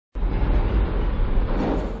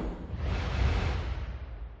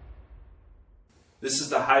This is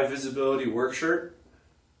the high visibility work shirt.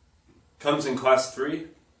 Comes in class 3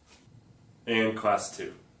 and class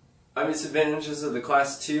 2. Obvious advantages of the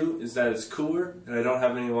class 2 is that it's cooler and I don't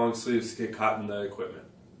have any long sleeves to get caught in the equipment.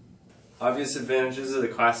 Obvious advantages of the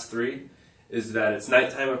class 3 is that it's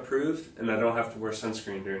nighttime approved and I don't have to wear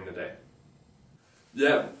sunscreen during the day.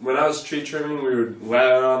 Yeah, when I was tree trimming, we would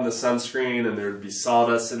wet on the sunscreen and there would be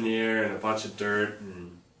sawdust in the air and a bunch of dirt,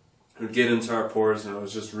 and it would get into our pores and it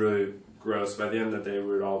was just really gross. By the end of the day,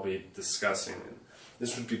 we would all be disgusting. And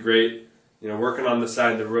this would be great, you know, working on the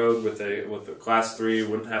side of the road with a class 3,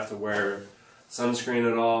 wouldn't have to wear sunscreen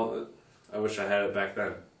at all. I wish I had it back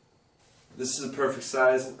then. This is a perfect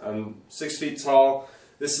size. I'm 6 feet tall.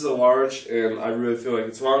 This is a large, and I really feel like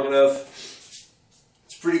it's long enough.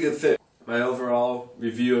 It's a pretty good fit. My overall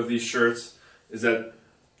review of these shirts is that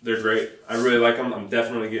they're great. I really like them. I'm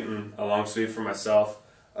definitely getting a long sleeve for myself.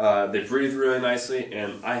 They breathe really nicely,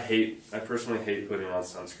 and I personally hate putting on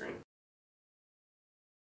sunscreen.